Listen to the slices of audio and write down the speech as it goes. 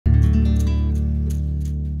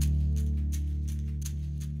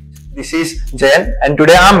This is Jayanth, and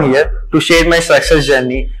today I'm here to share my success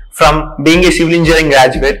journey from being a civil engineering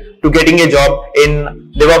graduate to getting a job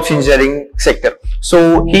in DevOps engineering sector.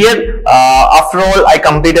 So here, after all, I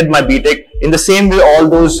completed my BTech. In the same way, all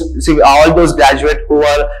those graduates who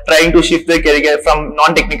are trying to shift their career from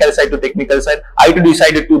non-technical side to technical side, I too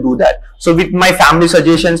decided to do that. So with my family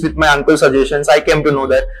suggestions, with my uncle's suggestions, I came to know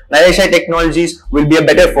that NareshIT technologies will be a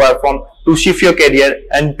better platform to shift your career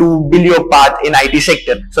and to build your path in IT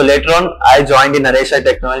sector. So later on, I joined in NareshIT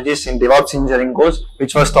technologies in DevOps engineering course,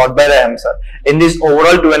 which was taught by Raham sir. In this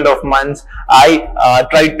overall 2.5 months, I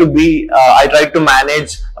tried to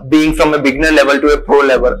manage being from a beginner level to a pro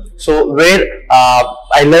level. So where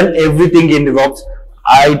I learned everything in DevOps.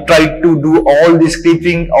 I tried to do all this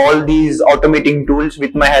scripting, all these automating tools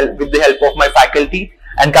with the help of my faculty.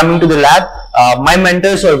 And coming to the lab, my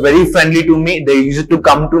mentors were very friendly to me. They used to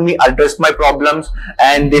come to me, address my problems,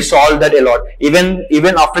 and they solved that a lot.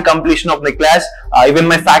 Even after completion of my class, even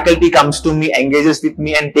my faculty comes to me, engages with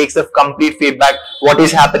me, and takes the complete feedback, what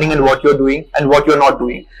is happening and what you're doing and what you're not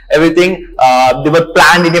doing. Everything, they were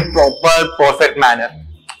planned in a perfect manner.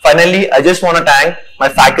 Finally, I just want to thank my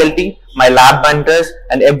faculty, my lab mentors,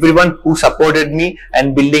 and everyone who supported me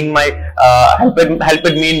and building my helped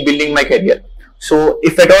me in building my career. So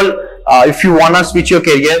if at all, if you want to switch your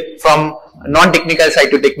career from non-technical side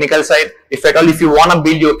to technical side, if you want to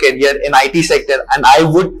build your career in IT sector, and I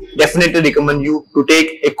would definitely recommend you to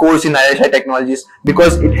take a course in NareshIT technologies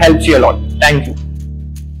because it helps you a lot. Thank you.